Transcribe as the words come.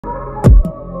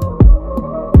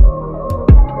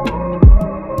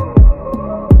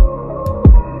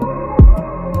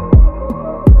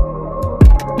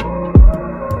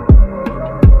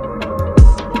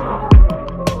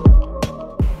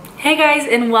Hey guys,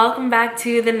 and welcome back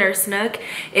to the Nurse Nook.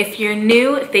 If you're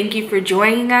new, thank you for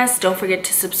joining us. Don't forget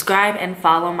to subscribe and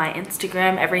follow my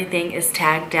Instagram. Everything is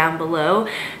tagged down below.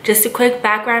 Just a quick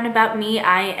background about me.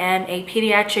 I am a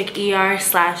pediatric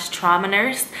ER/trauma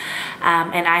nurse,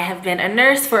 and I have been a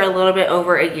nurse for a little bit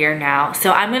over a year now.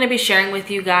 So I'm going to be sharing with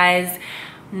you guys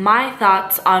my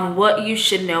thoughts on what you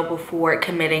should know before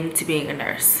committing to being a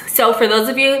nurse. So for those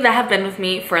of you that have been with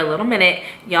me for a little minute,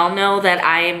 y'all know that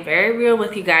I am very real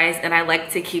with you guys and I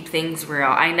like to keep things real.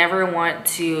 I never want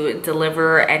to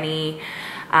deliver any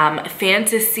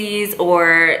fantasies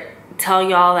or tell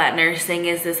y'all that nursing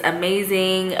is this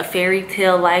amazing fairy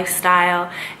tale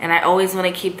lifestyle, and I always want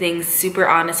to keep things super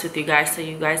honest with you guys so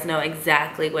you guys know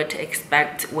exactly what to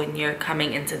expect when you're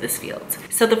coming into this field.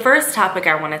 So the first topic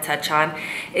I want to touch on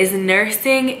is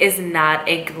nursing is not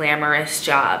a glamorous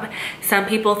job. Some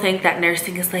people think that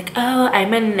nursing is like, oh,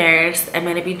 I'm a nurse, I'm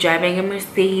going to be driving a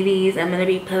Mercedes, I'm going to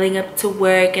be pulling up to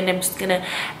work, and I'm just going to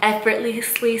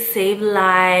effortlessly save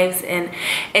lives. And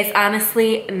it's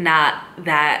honestly not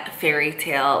that fairy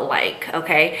tale like,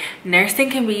 okay?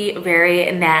 Nursing can be a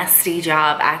very nasty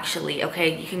job actually,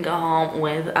 okay? You can go home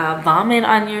with vomit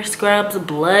on your scrubs,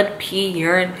 blood, pee,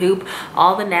 urine, poop,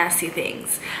 all the nasty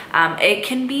things. It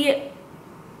can be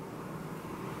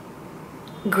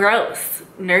gross.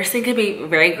 Nursing can be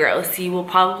very gross. You will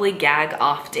probably gag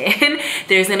often.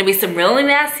 There's going to be some really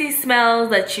nasty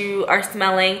smells that you are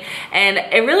smelling, and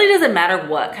it really doesn't matter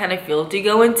what kind of field you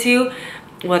go into,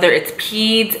 whether it's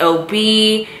peds,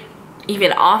 OB,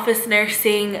 even office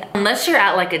nursing. Unless you're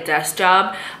at like a desk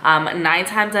job, 9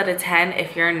 times out of 10,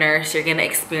 if you're a nurse, you're gonna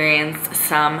experience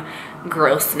some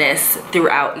grossness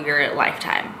throughout your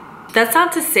lifetime. That's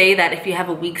not to say that if you have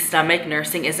a weak stomach,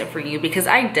 nursing isn't for you, because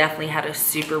I definitely had a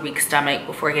super weak stomach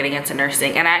before getting into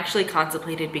nursing, and I actually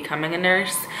contemplated becoming a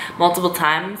nurse multiple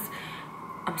times.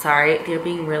 I'm sorry, they're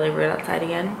being really rude outside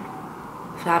again.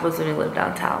 So that happens when you live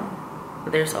downtown.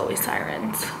 There's always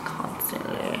sirens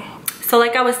constantly. So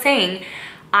like I was saying,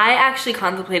 I actually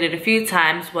contemplated a few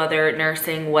times whether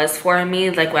nursing was for me,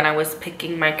 like when I was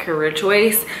picking my career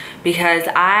choice, because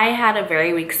I had a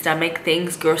very weak stomach.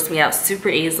 Things grossed me out super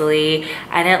easily.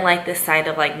 I didn't like the sight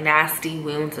of like nasty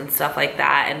wounds and stuff like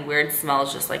that, and weird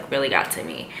smells just like really got to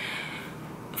me.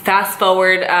 Fast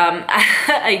forward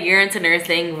a year into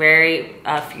nursing, very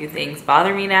few things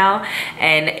bother me now,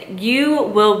 and you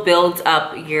will build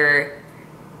up your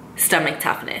stomach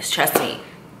toughness, trust me.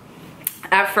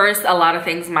 At first, a lot of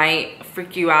things might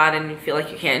freak you out and you feel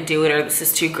like you can't do it or this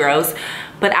is too gross,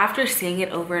 but after seeing it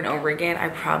over and over again, I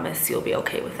promise you'll be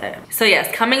okay with it. So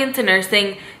yes, coming into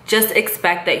nursing, just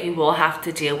expect that you will have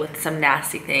to deal with some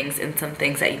nasty things and some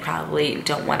things that you probably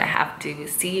don't want to have to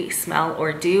see, smell,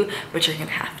 or do, but you're gonna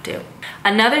have to.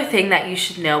 Another thing that you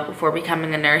should know before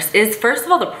becoming a nurse is, first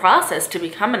of all, the process to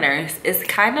become a nurse is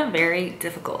kind of very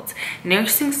difficult.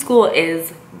 Nursing school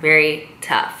is very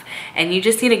tough, and you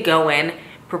just need to go in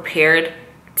prepared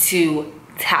to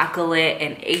tackle it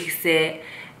and ace it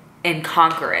and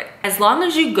conquer it. As long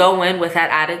as you go in with that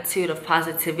attitude of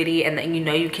positivity and that you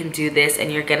know you can do this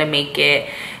and you're gonna make it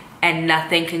and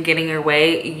nothing can get in your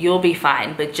way, you'll be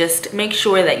fine. But just make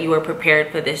sure that you are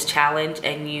prepared for this challenge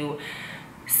and you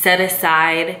set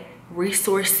aside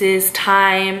resources,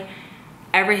 time,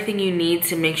 everything you need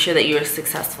to make sure that you are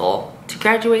successful to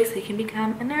graduate so you can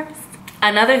become a nurse.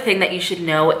 Another thing that you should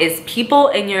know is people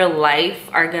in your life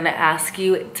are gonna ask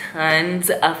you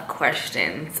tons of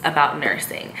questions about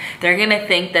nursing. They're gonna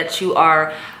think that you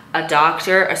are a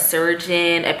doctor, a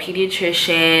surgeon, a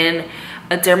pediatrician,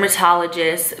 a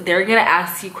dermatologist. They're gonna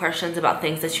ask you questions about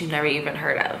things that you've never even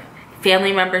heard of.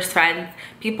 Family members, friends,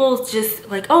 people just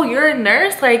like, oh, you're a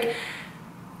nurse? Like,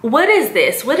 what is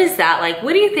this? What is that? Like,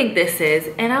 what do you think this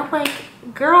is? And I'm like,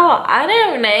 girl, I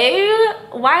don't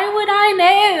know. Why would I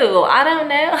know? I don't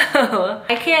know.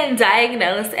 I can't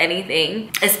diagnose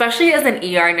anything. Especially as an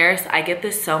ER nurse, I get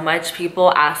this so much.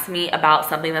 People ask me about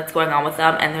something that's going on with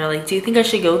them and they're like, do you think I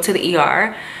should go to the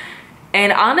ER?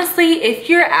 And honestly, if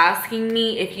you're asking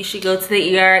me if you should go to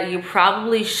the ER, you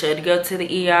probably should go to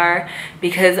the ER,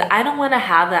 because I don't want to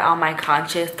have that on my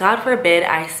conscience. God forbid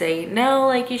I say, no,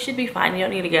 like you should be fine, you don't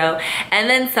need to go. And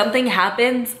then something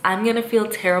happens, I'm going to feel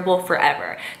terrible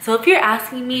forever. So if you're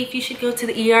asking me if you should go to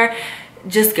the ER,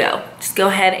 just go. Just go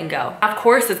ahead and go. Of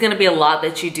course, there's going to be a lot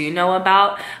that you do know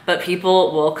about, but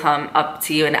people will come up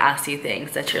to you and ask you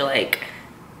things that you're like,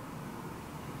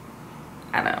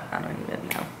 I don't even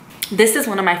know. This is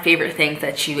one of my favorite things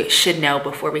that you should know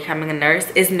before becoming a nurse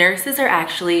is nurses are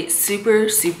actually super,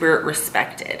 super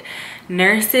respected.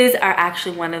 Nurses are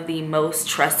actually one of the most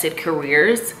trusted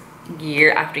careers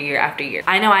year after year after year.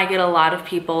 I know I get a lot of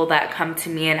people that come to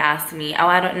me and ask me, oh,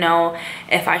 I don't know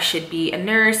if I should be a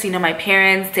nurse. You know, my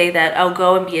parents say that, oh,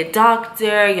 go and be a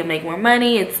doctor, you'll make more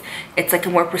money. It's like a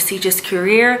more prestigious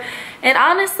career. And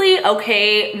honestly,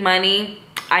 okay, money,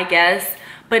 I guess.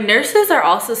 But nurses are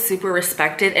also super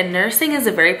respected, and nursing is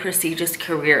a very prestigious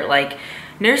career. Like,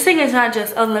 nursing is not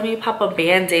just, oh, let me pop a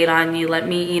band-aid on you, let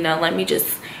me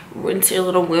just rinse your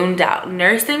little wound out.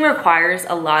 Nursing requires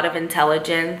a lot of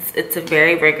intelligence. It's a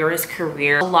very rigorous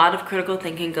career. A lot of critical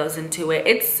thinking goes into it.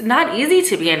 It's not easy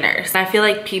to be a nurse. I feel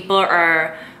like people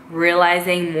are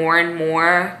realizing more and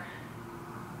more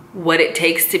what it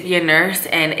takes to be a nurse,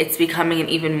 and it's becoming an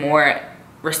even more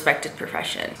respected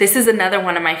profession. This is another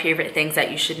one of my favorite things that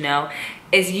you should know,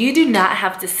 is you do not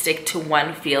have to stick to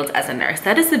one field as a nurse.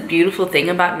 That is the beautiful thing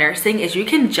about nursing, is you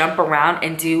can jump around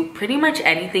and do pretty much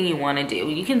anything you want to do.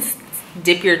 You can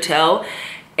dip your toe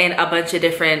in a bunch of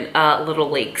different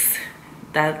little lakes.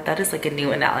 That is like a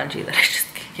new analogy that I just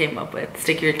came up with.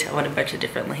 Stick your toe in a bunch of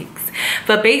different lakes.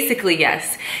 But basically,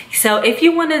 yes. So if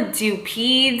you want to do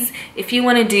peds, if you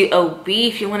want to do OB,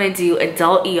 if you want to do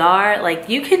adult ER, like,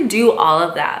 you can do all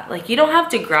of that. Like, you don't have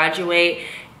to graduate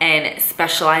and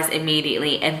specialize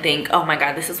immediately and think, oh my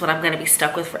God, this is what I'm gonna be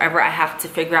stuck with forever. I have to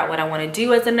figure out what I wanna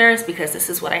do as a nurse because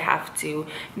this is what I have to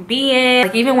be in.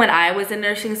 Like, even when I was in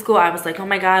nursing school, I was like, oh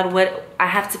my God, I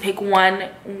have to pick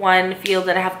one field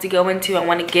that I have to go into. I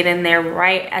wanna get in there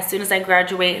right as soon as I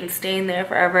graduate and stay in there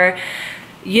forever.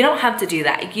 You don't have to do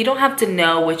that. You don't have to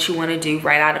know what you want to do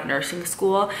right out of nursing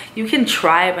school. You can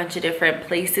try a bunch of different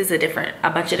places, a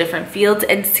bunch of different fields,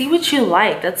 and see what you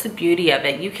like. That's the beauty of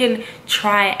it. You can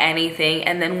try anything,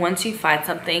 and then once you find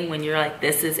something when you're like,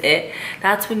 this is it,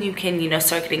 that's when you can, you know,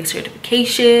 start getting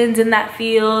certifications in that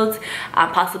field,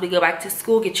 possibly go back to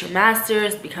school, get your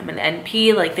master's, become an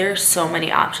NP. Like, there are so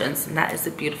many options, and that is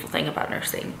the beautiful thing about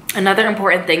nursing. Another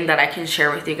important thing that I can share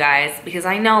with you guys, because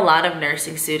I know a lot of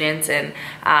nursing students and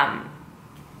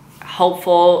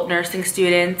hopeful nursing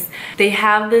students, they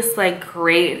have this like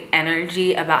great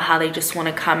energy about how they just want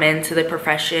to come into the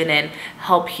profession and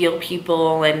help heal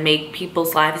people and make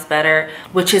people's lives better,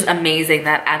 which is amazing.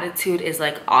 That attitude is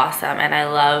like awesome, and I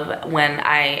love when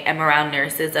I am around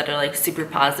nurses that are like super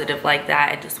positive like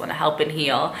that and just want to help and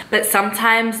heal. But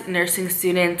sometimes nursing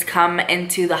students come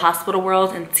into the hospital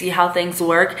world and see how things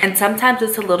work, and sometimes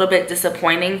it's a little bit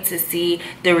disappointing to see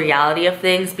the reality of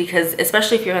things, because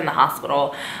especially if you're in the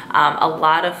hospital, a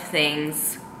lot of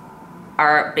things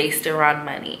are based around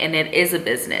money, and it is a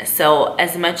business. So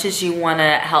as much as you want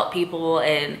to help people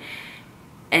and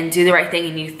do the right thing,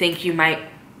 and you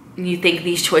think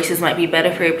these choices might be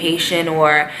better for your patient,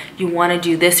 or you want to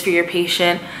do this for your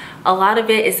patient, a lot of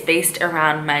it is based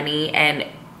around money, and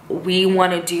we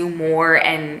want to do more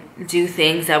and do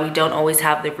things that we don't always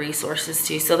have the resources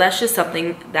to. So that's just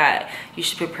something that you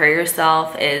should prepare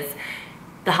yourself, is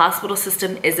the hospital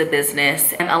system is a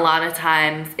business, and a lot of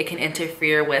times it can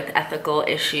interfere with ethical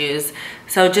issues.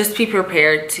 So just be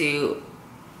prepared to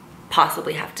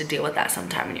possibly have to deal with that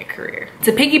sometime in your career.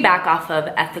 To piggyback off of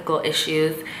ethical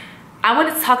issues, I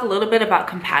wanted to talk a little bit about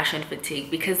compassion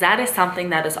fatigue, because that is something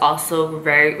that is also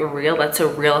very real. That's a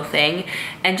real thing.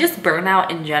 And just burnout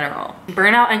in general.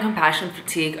 Burnout and compassion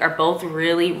fatigue are both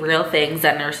really real things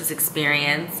that nurses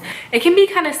experience. It can be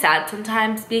kind of sad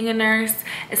sometimes being a nurse,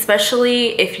 especially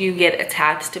if you get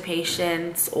attached to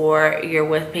patients or you're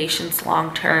with patients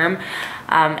long term,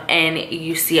 and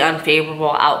you see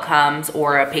unfavorable outcomes,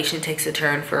 or a patient takes a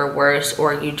turn for worse,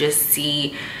 or you just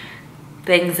see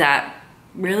things that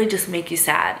really just make you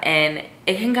sad, and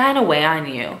it can kind of weigh on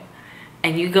you,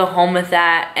 and you go home with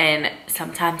that, and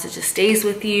sometimes it just stays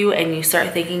with you, and you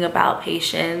start thinking about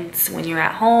patients when you're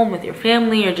at home with your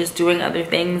family or just doing other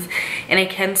things, and it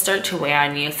can start to weigh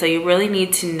on you. So you really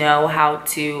need to know how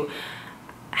to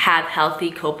have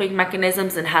healthy coping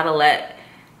mechanisms and how to let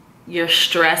your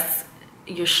stresses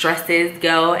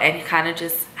go, and kind of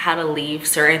just how to leave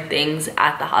certain things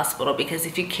at the hospital, because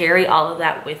if you carry all of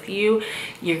that with you,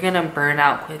 you're gonna burn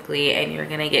out quickly, and you're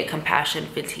gonna get compassion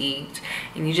fatigued.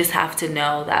 And you just have to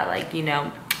know that, like, you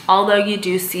know, although you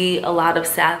do see a lot of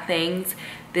sad things,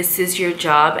 this is your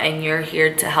job, and you're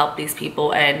here to help these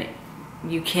people, and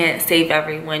you can't save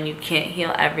everyone, you can't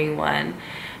heal everyone.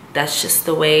 That's just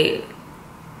the way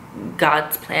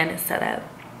God's plan is set up.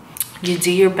 You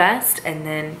do your best, and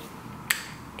then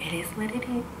it is what it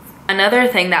is. Another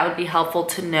thing that would be helpful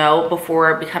to know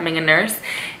before becoming a nurse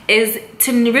is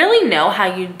to really know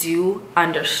how you do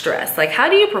under stress. Like, how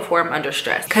do you perform under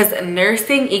stress? Because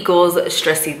nursing equals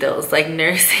stressitos. Like,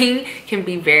 nursing can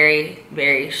be very,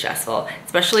 very stressful,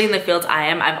 especially in the fields I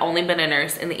am. I've only been a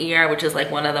nurse in the ER, which is like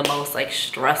one of the most like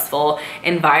stressful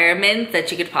environments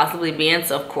that you could possibly be in.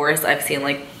 So of course I've seen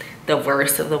like the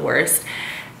worst of the worst.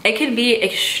 It can be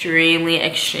extremely,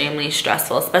 extremely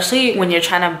stressful, especially when you're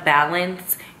trying to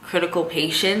balance critical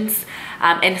patients,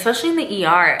 and especially in the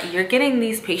ER, you're getting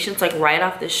these patients like right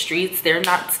off the streets. They're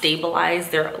not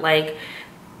stabilized. They're like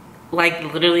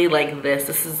literally like this.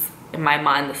 This is, in my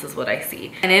mind, this is what I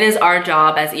see. And it is our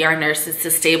job as ER nurses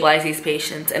to stabilize these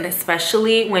patients, and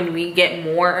especially when we get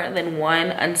more than one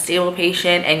unstable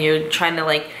patient and you're trying to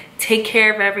like take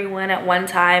care of everyone at one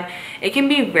time, it can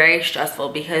be very stressful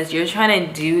because you're trying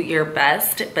to do your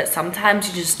best, but sometimes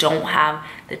you just don't have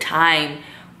the time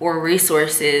or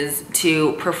resources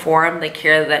to perform the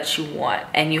care that you want,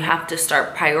 and you have to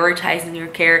start prioritizing your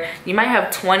care. You might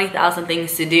have 20,000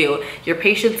 things to do. Your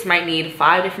patients might need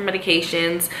 5 different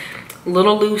medications.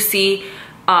 Little Lucy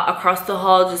across the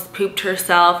hall just pooped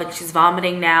herself and she's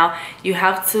vomiting now. You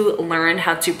have to learn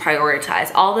how to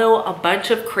prioritize. Although a bunch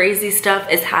of crazy stuff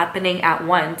is happening at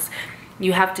once,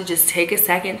 you have to just take a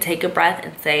second, take a breath,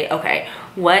 and say, okay,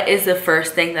 what is the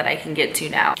first thing that I can get to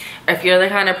now? If you're the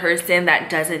kind of person that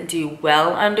doesn't do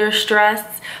well under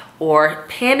stress, or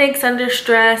panics under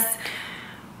stress,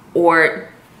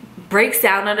 or breaks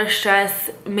down under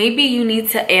stress, maybe you need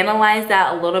to analyze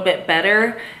that a little bit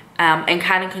better, and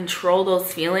kind of control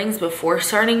those feelings before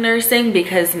starting nursing,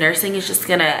 because nursing is just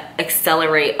gonna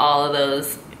accelerate all of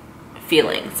those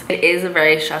feelings. It is a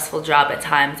very stressful job at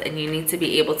times, and you need to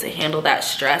be able to handle that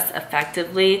stress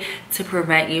effectively to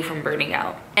prevent you from burning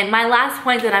out. And my last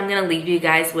point that I'm gonna leave you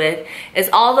guys with is,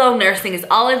 although nursing is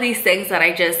all of these things that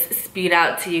I just spewed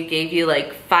out to you, gave you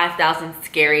like 5,000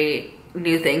 scary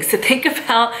new things to think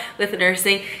about with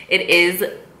nursing, it is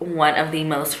one of the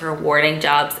most rewarding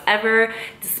jobs ever.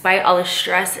 Despite all the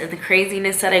stress and the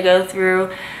craziness that I go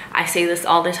through, I say this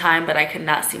all the time, but I could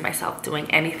not see myself doing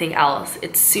anything else.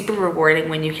 It's super rewarding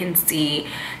when you can see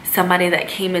somebody that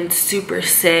came in super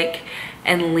sick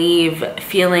and leave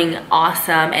feeling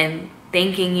awesome and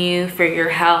thanking you for your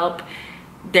help.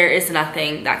 There is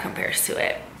nothing that compares to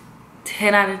it.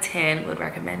 10 out of 10 would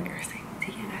recommend nursing to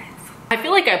you guys. I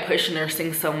feel like I push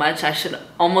nursing so much, I should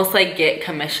almost like get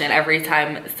commission every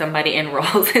time somebody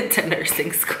enrolls into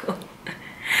nursing school.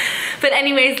 But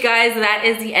anyways, guys, that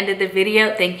is the end of the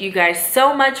video. Thank you guys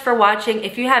so much for watching.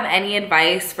 If you have any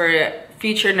advice for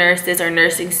future nurses or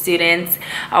nursing students,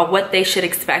 what they should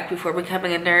expect before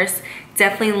becoming a nurse,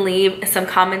 definitely leave some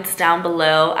comments down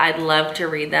below. I'd love to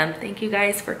read them. Thank you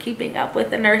guys for keeping up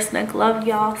with the Nurse Nook. Love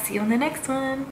y'all. See you in the next one.